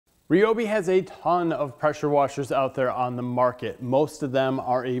Ryobi has a ton of pressure washers out there on the market. Most of them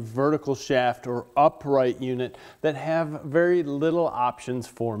are a vertical shaft or upright unit that have very little options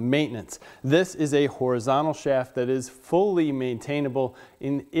for maintenance. This is a horizontal shaft that is fully maintainable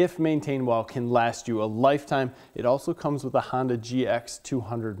and, if maintained well, can last you a lifetime. It also comes with a Honda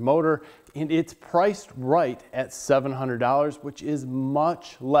GX200 motor, and it's priced right at $700, which is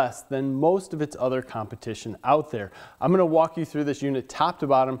much less than most of its other competition out there. I'm going to walk you through this unit top to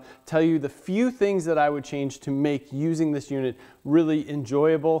bottom, tell you the few things that I would change to make using this unit really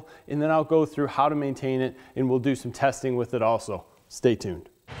enjoyable, and then I'll go through how to maintain it, and we'll do some testing with it also. Stay tuned.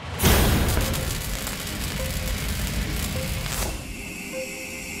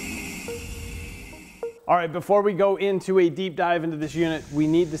 All right, before we go into a deep dive into this unit, we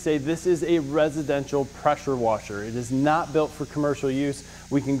need to say this is a residential pressure washer. It is not built for commercial use.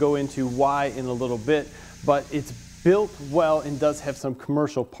 We can go into why in a little bit, but it's built well and does have some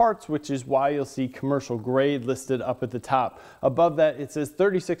commercial parts, which is why you'll see commercial grade listed up at the top. Above that, it says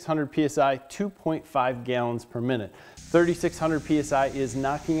 3,600 PSI, 2.5 gallons per minute. 3,600 PSI is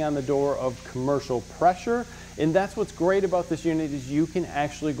knocking on the door of commercial pressure. And that's what's great about this unit is you can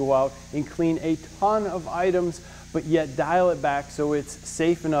actually go out and clean a ton of items, but yet dial it back so it's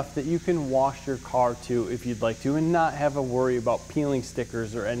safe enough that you can wash your car too if you'd like to and not have a worry about peeling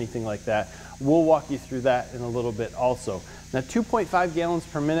stickers or anything like that. We'll walk you through that in a little bit also. Now 2.5 gallons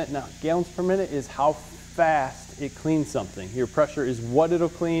per minute. Now gallons per minute is how fast it cleans something. Your pressure is what it'll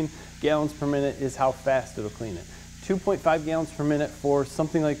clean. Gallons per minute is how fast it'll clean it. 2.5 gallons per minute for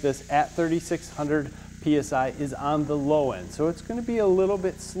something like this at 3,600 PSI is on the low end. So it's going to be a little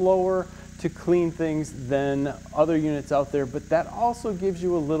bit slower to clean things than other units out there, but that also gives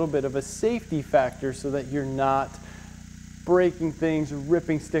you a little bit of a safety factor so that you're not breaking things,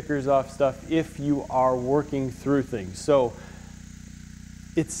 ripping stickers off stuff if you are working through things. So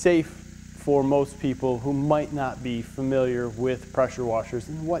it's safe for most people who might not be familiar with pressure washers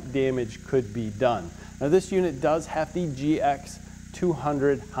and what damage could be done. Now this unit does have the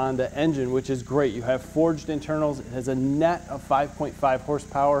GX200 Honda engine, which is great. You have forged internals. It has a net of 5.5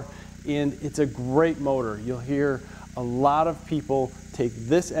 horsepower, and it's a great motor. You'll hear a lot of people take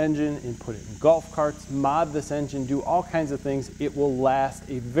this engine and put it in golf carts, mod this engine, do all kinds of things. It will last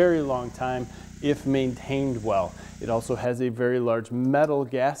a very long time if maintained well. It also has a very large metal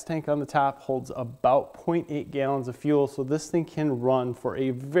gas tank on the top, holds about 0.8 gallons of fuel, so this thing can run for a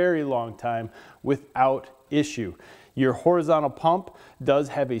very long time without issue. Your horizontal pump does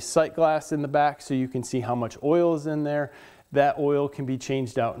have a sight glass in the back so you can see how much oil is in there. That oil can be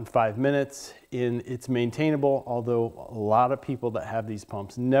changed out in 5 minutes and it's maintainable, although a lot of people that have these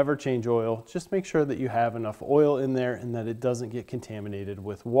pumps never change oil. Just make sure that you have enough oil in there and that it doesn't get contaminated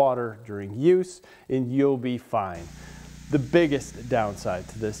with water during use, and you'll be fine. The biggest downside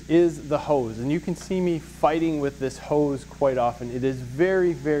to this is the hose, and you can see me fighting with this hose quite often. It is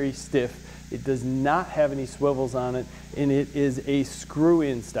very, very stiff. It does not have any swivels on it, and it is a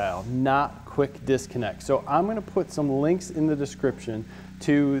screw-in style, not quick disconnect. So I'm going to put some links in the description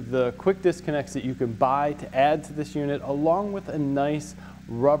to the quick disconnects that you can buy to add to this unit, along with a nice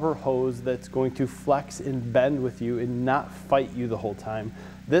rubber hose that's going to flex and bend with you and not fight you the whole time.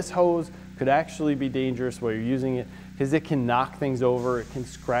 This hose could actually be dangerous while you're using it because it can knock things over, it can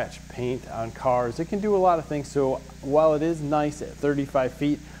scratch paint on cars, it can do a lot of things. So while it is nice at 35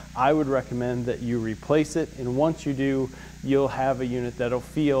 feet, I would recommend that you replace it, and once you do, you'll have a unit that'll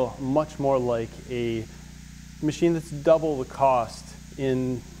feel much more like a machine that's double the cost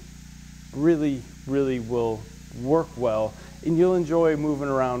and really will work well, and you'll enjoy moving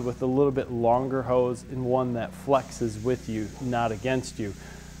around with a little bit longer hose and one that flexes with you, not against you.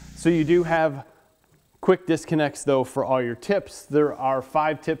 So you do have quick disconnects though for all your tips. There are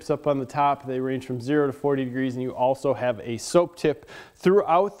 5 tips up on the top. They range from 0 to 40 degrees, and you also have a soap tip.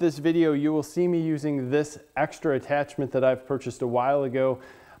 Throughout this video, you will see me using this extra attachment that I've purchased a while ago.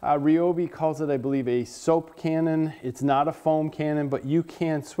 Ryobi calls it, I believe, a soap cannon. It's not a foam cannon, but you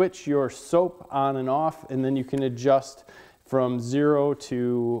can switch your soap on and off, and then you can adjust from 0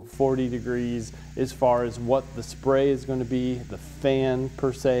 to 40 degrees as far as what the spray is going to be, the fan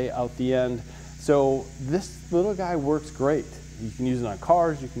per se out the end. So this little guy works great. You can use it on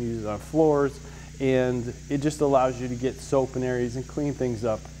cars, you can use it on floors, and it just allows you to get soap in areas and clean things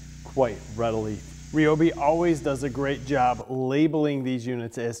up quite readily. Ryobi always does a great job labeling these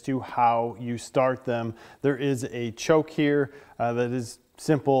units as to how you start them. There is a choke here that is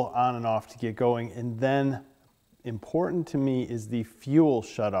simple on and off to get going, and then important to me is the fuel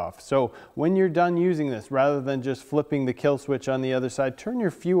shutoff. So when you're done using this, rather than just flipping the kill switch on the other side, turn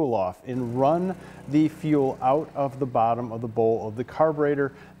your fuel off and run the fuel out of the bottom of the bowl of the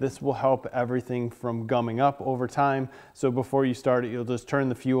carburetor. This will help everything from gumming up over time. So before you start it, you'll just turn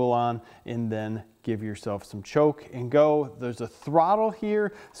the fuel on and then give yourself some choke and go. There's a throttle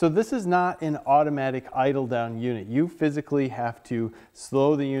here. So this is not an automatic idle down unit. You physically have to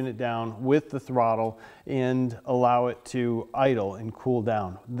slow the unit down with the throttle and allow it to idle and cool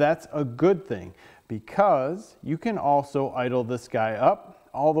down. That's a good thing because you can also idle this guy up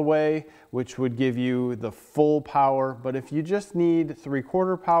all the way, which would give you the full power. But if you just need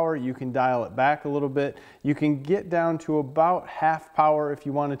 3/4 power, you can dial it back a little bit. You can get down to about half power if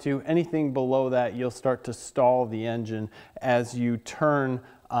you wanted to. Anything below that, you'll start to stall the engine as you turn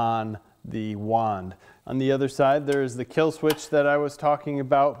on the wand. On the other side, there's the kill switch that I was talking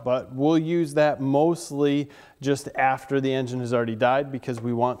about, but we'll use that mostly just after the engine has already died because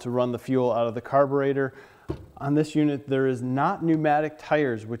we want to run the fuel out of the carburetor. On this unit, there is not pneumatic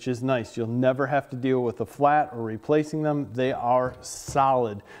tires, which is nice. You'll never have to deal with a flat or replacing them. They are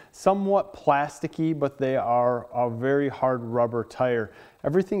solid, somewhat plasticky, but they are a very hard rubber tire.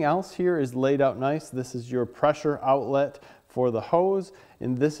 Everything else here is laid out nice. This is your pressure outlet for the hose,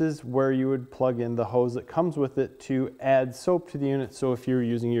 and this is where you would plug in the hose that comes with it to add soap to the unit. So if you're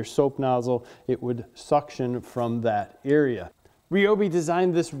using your soap nozzle, it would suction from that area. Ryobi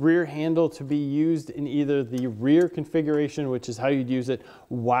designed this rear handle to be used in either the rear configuration, which is how you'd use it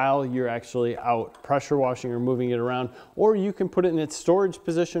while you're actually out pressure washing or moving it around, or you can put it in its storage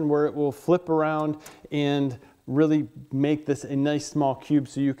position where it will flip around and really make this a nice small cube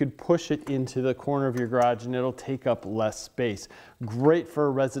so you could push it into the corner of your garage and it'll take up less space. Great for a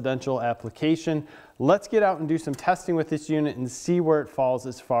residential application. Let's get out and do some testing with this unit and see where it falls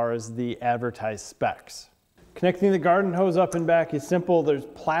as far as the advertised specs. Connecting the garden hose up and back is simple. There's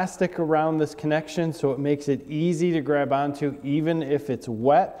plastic around this connection, so it makes it easy to grab onto, even if it's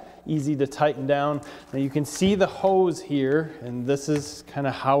wet, easy to tighten down. Now you can see the hose here, and this is kind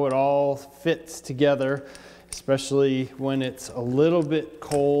of how it all fits together, especially when it's a little bit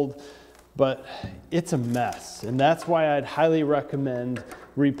cold, but it's a mess. And that's why I'd highly recommend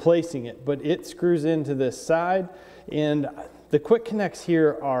replacing it. But it screws into this side, and the quick connects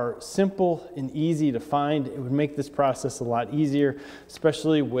here are simple and easy to find. It would make this process a lot easier,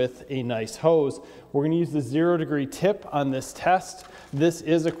 especially with a nice hose. We're going to use the 0-degree tip on this test. This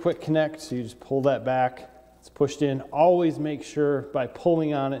is a quick connect, so you just pull that back. It's pushed in. Always make sure by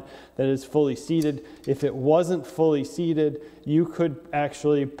pulling on it that it's fully seated. If it wasn't fully seated, you could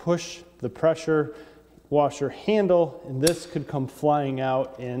actually push the pressure washer handle, and this could come flying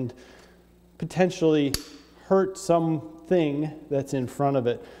out and potentially hurt something that's in front of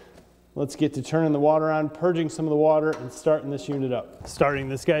it. Let's get to turning the water on, purging some of the water, and starting this unit up. Starting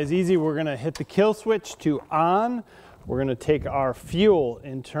this guy is easy. We're gonna hit the kill switch to on. We're gonna take our fuel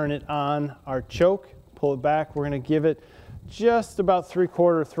and turn it on our choke, pull it back. We're gonna give it just about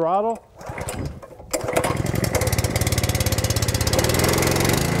 3/4 throttle.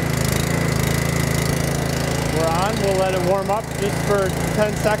 We're on, we'll let it warm up just for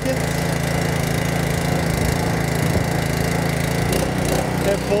 10 seconds.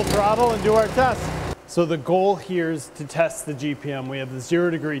 Hit full throttle and do our test. So the goal here is to test the GPM. We have the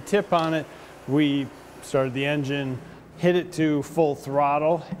 0-degree tip on it. We started the engine, hit it to full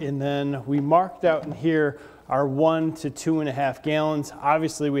throttle, and then we marked out in here our 1 to 2.5 gallons.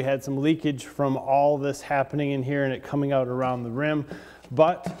 Obviously we had some leakage from all this happening in here and it coming out around the rim,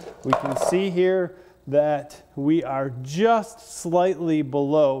 but we can see here that we are just slightly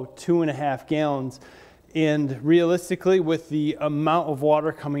below 2.5 gallons. And realistically, with the amount of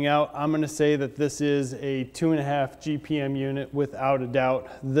water coming out, I'm going to say that this is a 2.5 GPM unit without a doubt.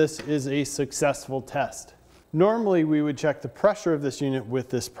 This is a successful test. Normally, we would check the pressure of this unit with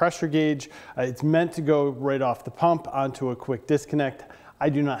this pressure gauge. It's meant to go right off the pump onto a quick disconnect. I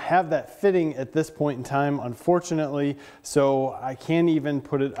do not have that fitting at this point in time, unfortunately, so I can't even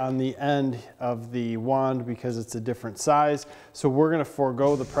put it on the end of the wand because it's a different size. So we're gonna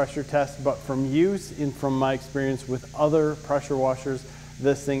forego the pressure test, but from use and from my experience with other pressure washers,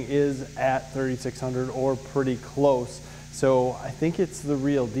 this thing is at 3600 or pretty close. So I think it's the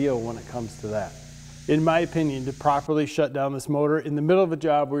real deal when it comes to that. In my opinion, to properly shut down this motor, in the middle of a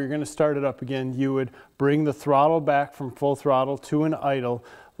job where you're going to start it up again, you would bring the throttle back from full throttle to an idle,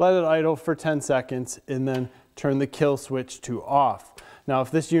 let it idle for 10 seconds, and then turn the kill switch to off. Now,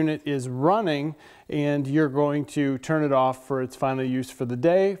 if this unit is running and you're going to turn it off for its final use for the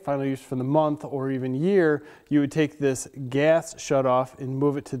day, final use for the month, or even year, you would take this gas shut off and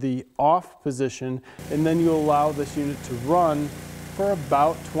move it to the off position, and then you allow this unit to run for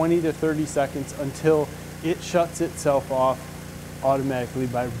about 20 to 30 seconds until it shuts itself off automatically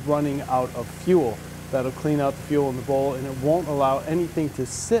by running out of fuel. That'll clean out the fuel in the bowl, and it won't allow anything to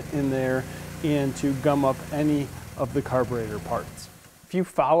sit in there and to gum up any of the carburetor parts. If you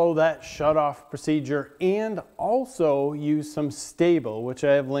follow that shut-off procedure and also use some Stable, which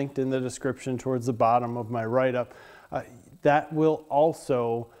I have linked in the description towards the bottom of my write-up, that will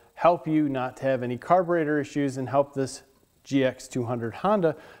also help you not to have any carburetor issues and help this GX200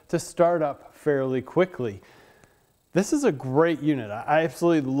 Honda to start up fairly quickly. This is a great unit. I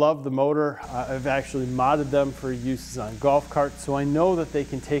absolutely love the motor. I've actually modded them for uses on golf carts, so I know that they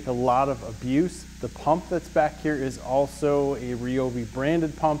can take a lot of abuse. The pump that's back here is also a Ryobi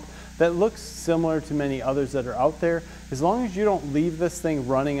branded pump that looks similar to many others that are out there. As long as you don't leave this thing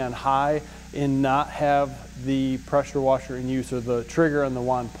running on high and not have the pressure washer in use or the trigger on the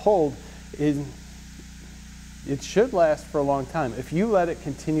wand pulled, it should last for a long time. If you let it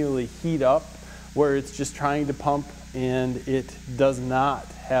continually heat up where it's just trying to pump and it does not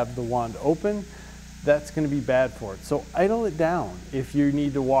have the wand open, that's going to be bad for it. So idle it down if you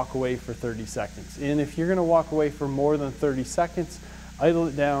need to walk away for 30 seconds. And if you're going to walk away for more than 30 seconds, idle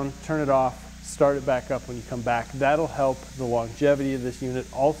it down, turn it off, start it back up when you come back. That'll help the longevity of this unit.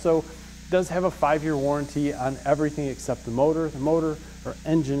 Also, it does have a 5-year warranty on everything except the motor. The motor, or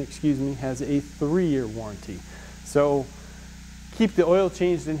engine, excuse me, has a 3-year warranty. So keep the oil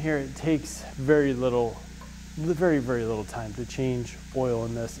changed in here. It takes very little time to change oil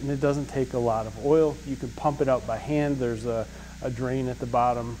in this, and it doesn't take a lot of oil. You can pump it out by hand. There's a drain at the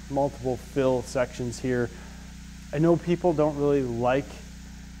bottom, multiple fill sections here. I know people don't really like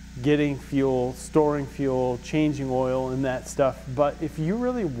getting fuel, storing fuel, changing oil and that stuff, but if you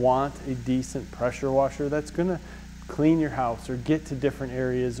really want a decent pressure washer that's gonna clean your house or get to different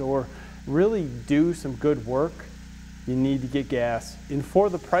areas or really do some good work, you need to get gas. And for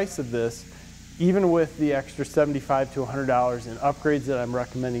the price of this, even with the extra $75 to $100 in upgrades that I'm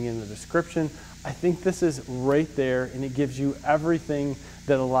recommending in the description, I think this is right there, and it gives you everything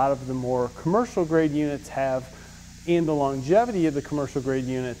that a lot of the more commercial grade units have and the longevity of the commercial grade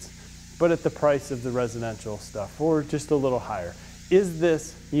units, but at the price of the residential stuff or just a little higher. Is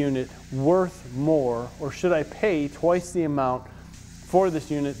this unit worth more, or should I pay twice the amount for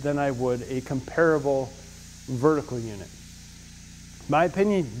this unit than I would a comparable vertical unit? My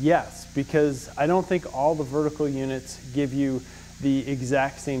opinion, yes, because I don't think all the vertical units give you the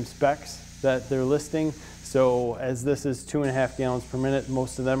exact same specs that they're listing. So as this is 2.5 gallons per minute,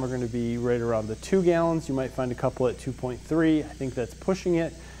 most of them are going to be right around the 2 gallons. You might find a couple at 2.3. I think that's pushing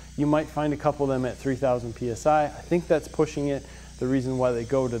it. You might find a couple of them at 3,000 PSI. I think that's pushing it. The reason why they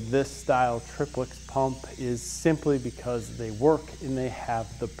go to this style triplex pump is simply because they work and they have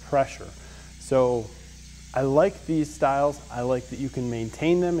the pressure. So I like these styles. I like that you can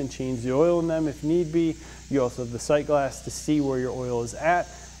maintain them and change the oil in them if need be. You also have the sight glass to see where your oil is at.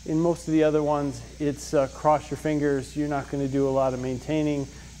 In most of the other ones, it's cross your fingers. You're not going to do a lot of maintaining,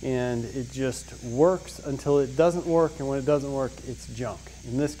 and it just works until it doesn't work, and when it doesn't work, it's junk.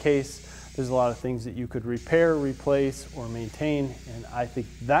 In this case, there's a lot of things that you could repair, replace, or maintain, and I think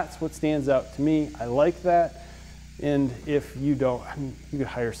that's what stands out to me. I like that. And if you don't, I mean, you could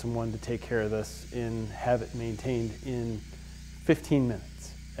hire someone to take care of this and have it maintained in 15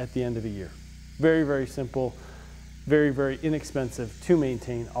 minutes at the end of a year. Very, very simple, very, very inexpensive to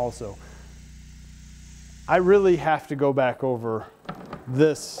maintain also. I really have to go back over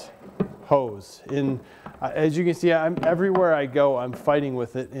this hose. And as you can see, everywhere I go, I'm fighting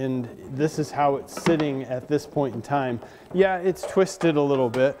with it, and this is how it's sitting at this point in time. Yeah, it's twisted a little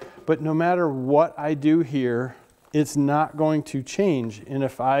bit, but no matter what I do here, it's not going to change. And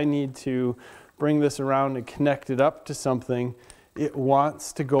if I need to bring this around and connect it up to something, it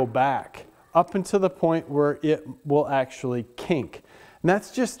wants to go back up until the point where it will actually kink. And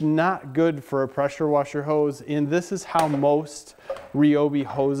that's just not good for a pressure washer hose. And this is how most Ryobi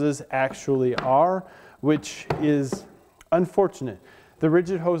hoses actually are, which is unfortunate. The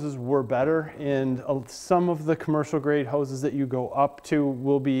rigid hoses were better, and some of the commercial grade hoses that you go up to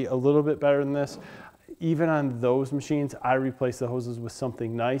will be a little bit better than this. Even on those machines, I replace the hoses with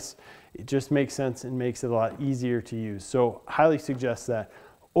something nice. It just makes sense and makes it a lot easier to use. So highly suggest that.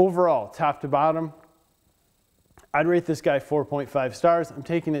 Overall, top to bottom, I'd rate this guy 4.5 stars. I'm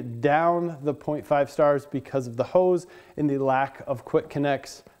taking it down the 0.5 stars because of the hose and the lack of quick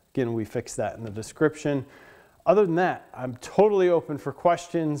connects. Again, we fixed that in the description. Other than that, I'm totally open for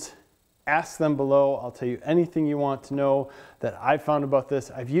questions. Ask them below. I'll tell you anything you want to know that I've found about this.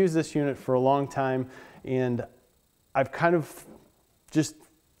 I've used this unit for a long time, and I've kind of just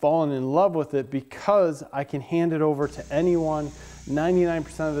fallen in love with it because I can hand it over to anyone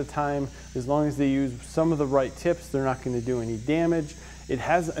 99% of the time. As long as they use some of the right tips, they're not going to do any damage. It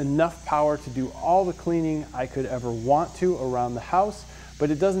has enough power to do all the cleaning I could ever want to around the house,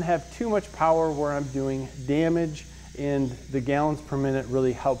 but it doesn't have too much power where I'm doing damage, and the gallons per minute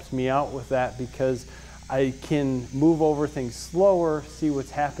really helps me out with that because I can move over things slower, see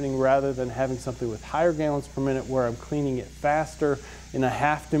what's happening, rather than having something with higher gallons per minute where I'm cleaning it faster and I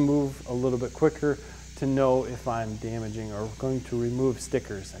have to move a little bit quicker to know if I'm damaging or going to remove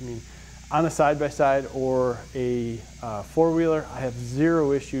stickers. I mean, on a side-by-side or a four-wheeler, I have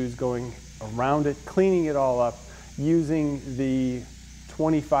zero issues going around it, cleaning it all up, using the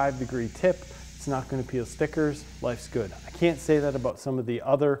 25-degree tip. It's not going to peel stickers. Life's good. I can't say that about some of the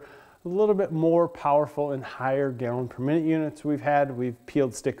other a little bit more powerful and higher gallon per minute units we've had. We've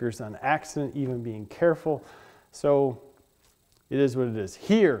peeled stickers on accident, even being careful. So it is what it is.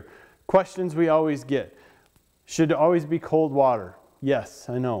 Here, questions we always get. Should it always be cold water? Yes,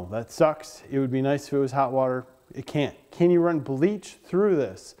 I know, that sucks. It would be nice if it was hot water. It can't. Can you run bleach through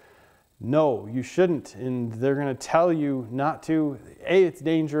this? No, you shouldn't, and they're gonna tell you not to. A, it's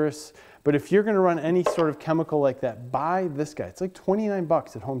dangerous, but if you're gonna run any sort of chemical like that, buy this guy. It's like 29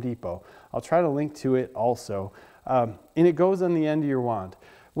 bucks at Home Depot. I'll try to link to it also. And it goes on the end of your wand.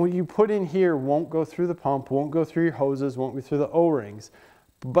 What you put in here won't go through the pump, won't go through your hoses, won't go through the O-rings,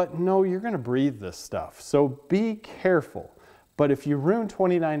 but no, you're gonna breathe this stuff. So be careful. But if you ruin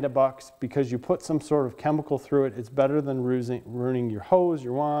 29 bucks because you put some sort of chemical through it, it's better than ruining your hose,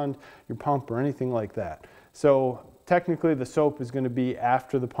 your wand, your pump, or anything like that. So technically the soap is going to be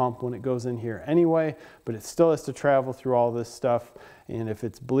after the pump when it goes in here anyway, but it still has to travel through all this stuff. And if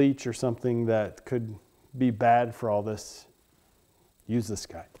it's bleach or something that could be bad for all this, use this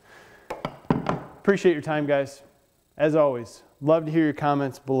guy. Appreciate your time, guys. As always, love to hear your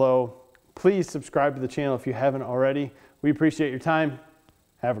comments below. Please subscribe to the channel if you haven't already. We appreciate your time.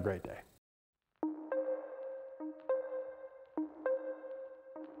 Have a great day.